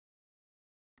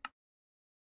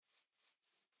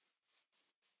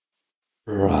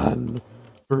Run,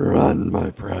 run, my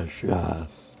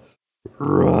precious.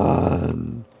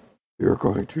 Run. You're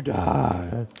going to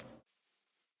die.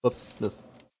 Oops, missed.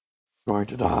 Going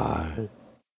to die.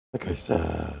 Like I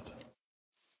said.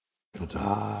 Gonna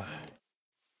die.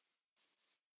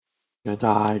 Gonna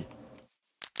die.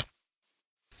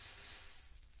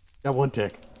 Got one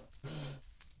tick.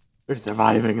 They're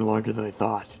surviving longer than I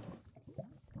thought.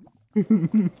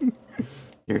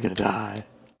 You're gonna die.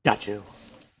 Got you.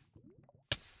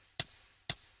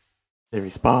 They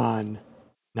respawn.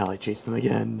 Now I chase them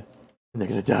again. And they're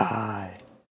gonna die.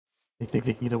 They think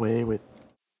they can get away with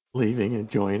leaving and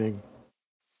joining.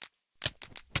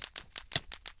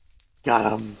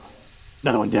 Got him.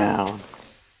 Another one down.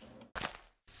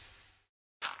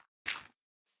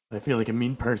 I feel like a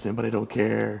mean person, but I don't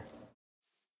care.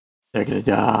 They're gonna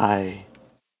die.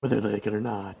 Whether they like it or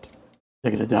not.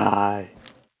 They're gonna die.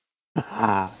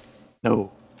 Haha.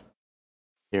 No.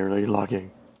 They're relogging.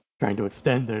 Trying to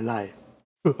extend their life.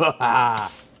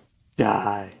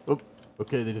 Die. Oh,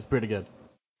 okay, they just sprint again.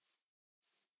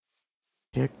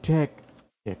 Tick, tick.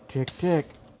 Tick, tick, tick.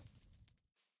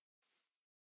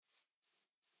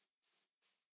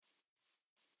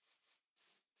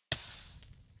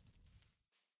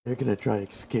 They're gonna try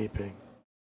escaping.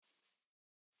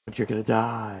 But you're gonna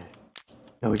die.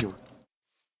 No, you.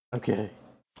 Okay.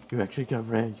 You actually got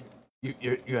ran.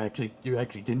 You actually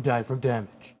didn't die from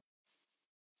damage.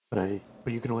 But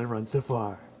you can only run so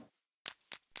far.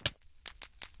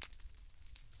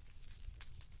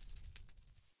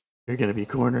 You're gonna be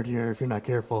cornered here if you're not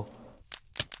careful.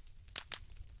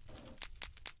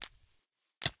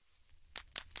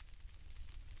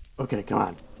 Okay, come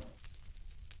on.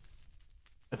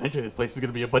 Eventually this place is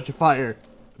gonna be a bunch of fire.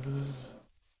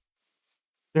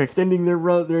 They're extending their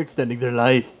run, they're extending their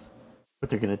life. But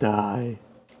they're gonna die.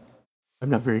 I'm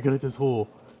not very good at this whole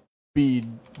speed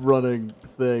running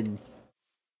thing.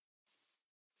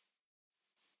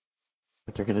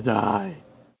 But they're gonna die.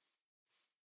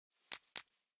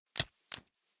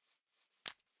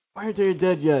 Why aren't they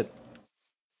dead yet?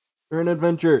 They're an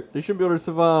adventure. They shouldn't be able to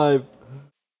survive.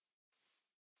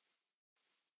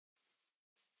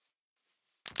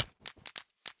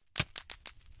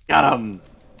 Got him!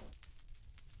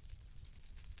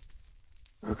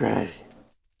 Okay.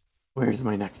 Where's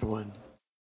my next one?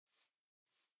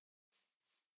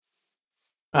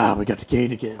 Ah, we got the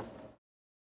Kade again.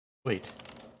 Wait.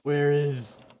 Where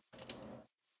is...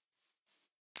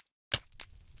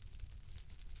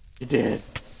 You did.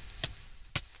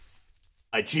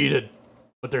 I cheated.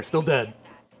 But they're still dead.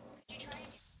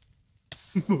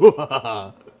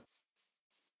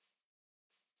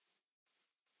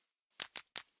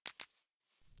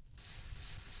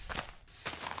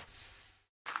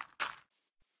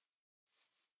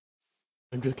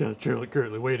 I'm just kind of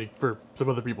currently waiting for some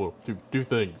other people to do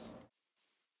things.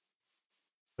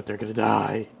 But they're gonna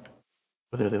die.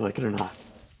 Whether they like it or not.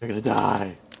 They're gonna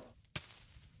die.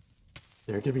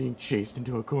 They're being chased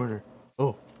into a corner.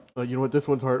 Oh, you know what? This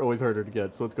one's always harder to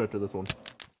get, so let's go after this one.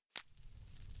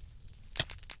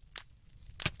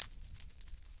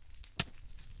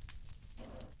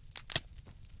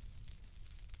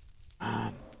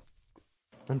 Man.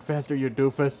 Run faster, you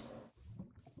doofus.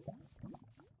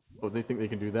 Oh, they think they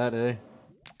can do that, eh?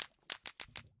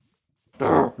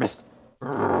 Missed.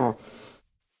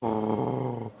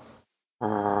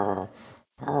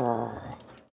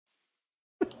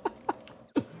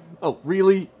 Oh,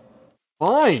 really?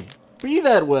 Fine. Be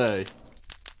that way.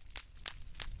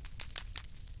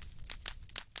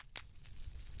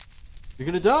 You're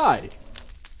gonna die.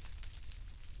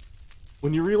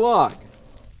 When you relog.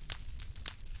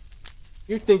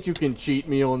 You think you can cheat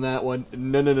me on that one?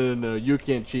 No. You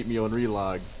can't cheat me on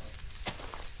relogs.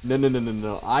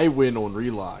 No. I win on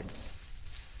relogs.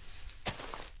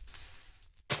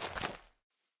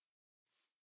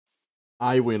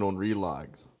 I win on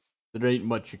relogs. There ain't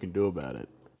much you can do about it.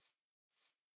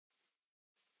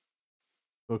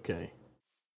 Okay.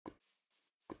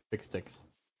 Big sticks.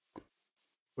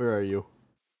 Where are you?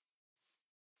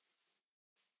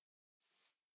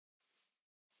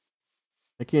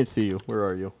 I can't see you. Where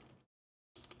are you?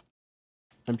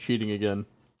 I'm cheating again.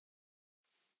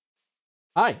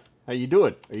 Hi. How you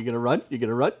doing? Are you gonna run? You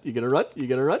gonna run? You gonna run? You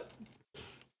gonna run?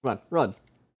 Come on, run.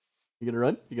 You gonna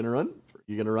run? You gonna run?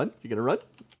 You gonna run? You gonna run?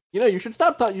 You know, you should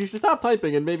stop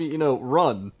typing and maybe,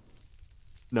 run.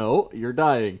 No, you're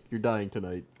dying. You're dying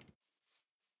tonight.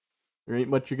 There ain't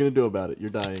much you're gonna do about it. You're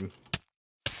dying.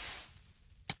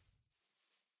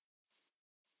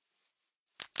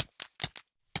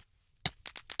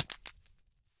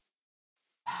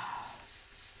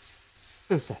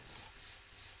 So sad.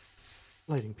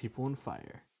 Lighting people on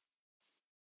fire.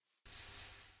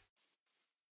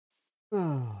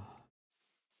 Oh,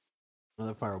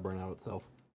 that fire will burn out itself.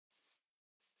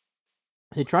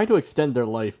 They try to extend their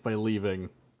life by leaving,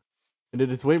 and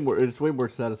it's way more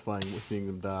satisfying seeing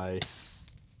them die.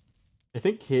 I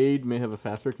think Kade may have a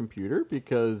faster computer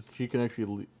because she can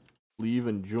actually leave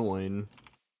and join.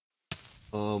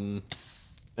 And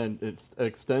it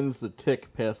extends the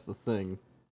tick past the thing.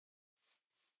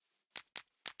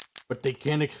 But they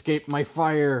can't escape my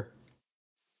fire.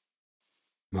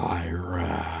 My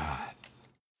wrath.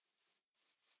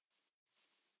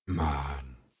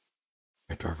 Man,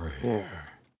 get over here.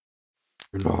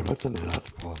 You know that's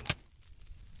inevitable.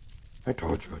 I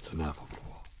told you it's inevitable.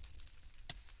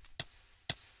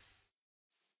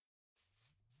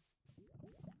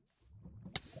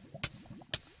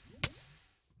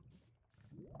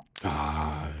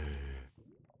 Die.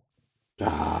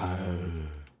 Die.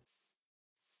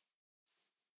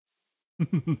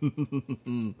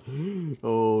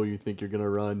 Oh, you think you're gonna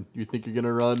run? You think you're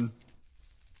gonna run?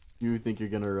 You think you're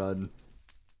gonna run?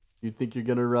 You think you're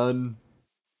gonna run?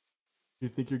 You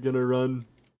think you're gonna run?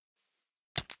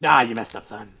 Ah, you messed up,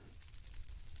 son.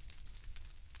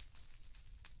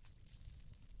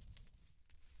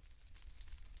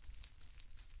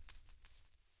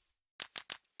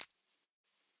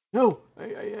 No,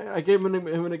 I gave him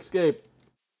an escape.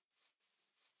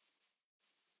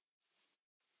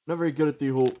 Not very good at the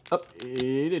whole. Up.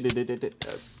 It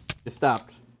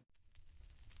stopped.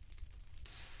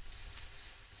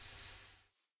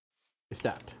 It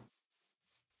stopped.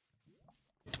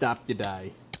 It stopped. You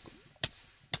die.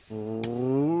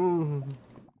 Ooh.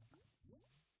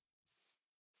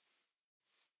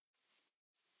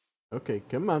 Okay,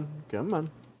 come on, come on.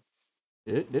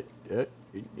 It.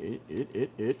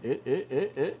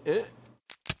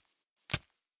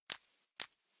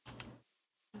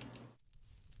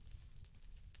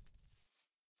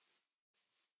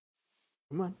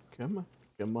 Come on, come on,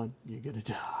 come on. You're gonna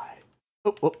die.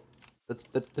 Oh, oh.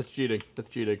 That's cheating. That's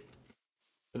cheating.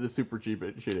 That is super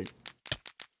cheating.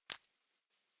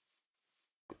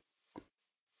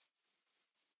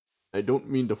 I don't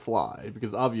mean to fly,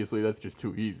 because obviously that's just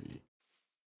too easy.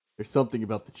 There's something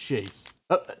about the chase.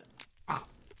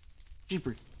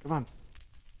 Jeepers, come on.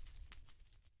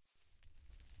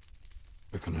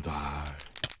 You're gonna die.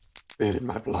 In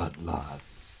my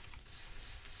bloodlust.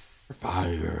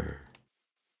 Fire.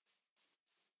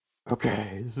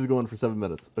 Okay, this is going for 7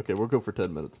 minutes. Okay, we'll go for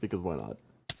 10 minutes, because why not?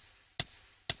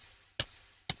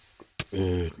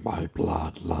 In my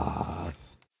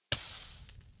bloodlust.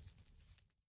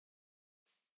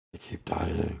 I keep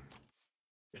dying.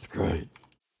 It's great.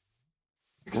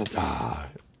 You're gonna die.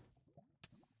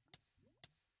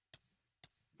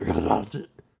 You're gonna die.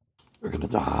 You're gonna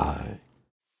die.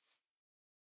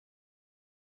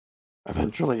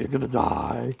 Eventually, you're gonna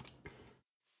die.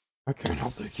 I can't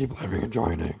help that you keep living and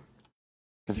joining.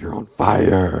 Because you're on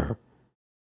fire.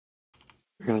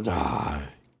 You're gonna die.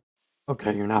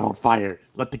 Okay, you're not on fire.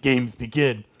 Let the games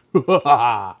begin.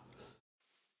 Got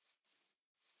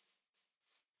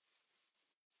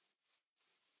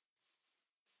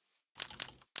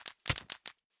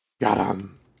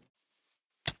him.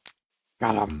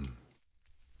 Got him.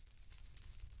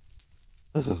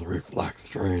 This is reflex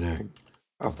training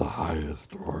of the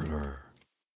highest order.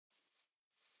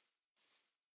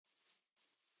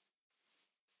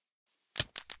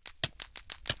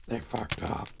 They fucked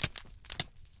up.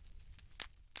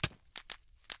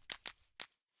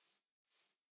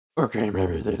 Okay,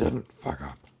 maybe they didn't fuck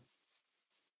up.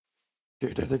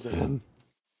 She did again.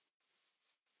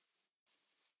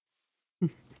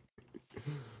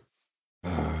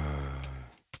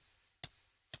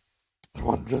 The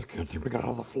one just can't seem to get out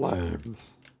of the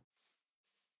flames.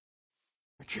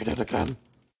 I cheated again.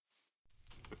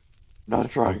 Not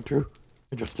trying to.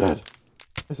 I just did.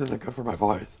 This isn't good for my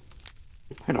voice.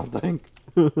 I don't think.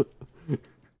 Okay,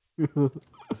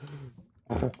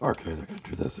 they're gonna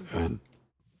do this again.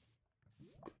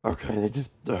 Okay, they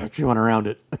just actually went around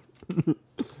it. I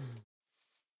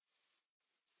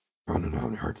don't know how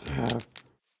many hearts they have.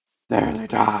 There, they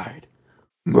died.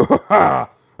 I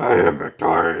am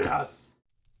victorious.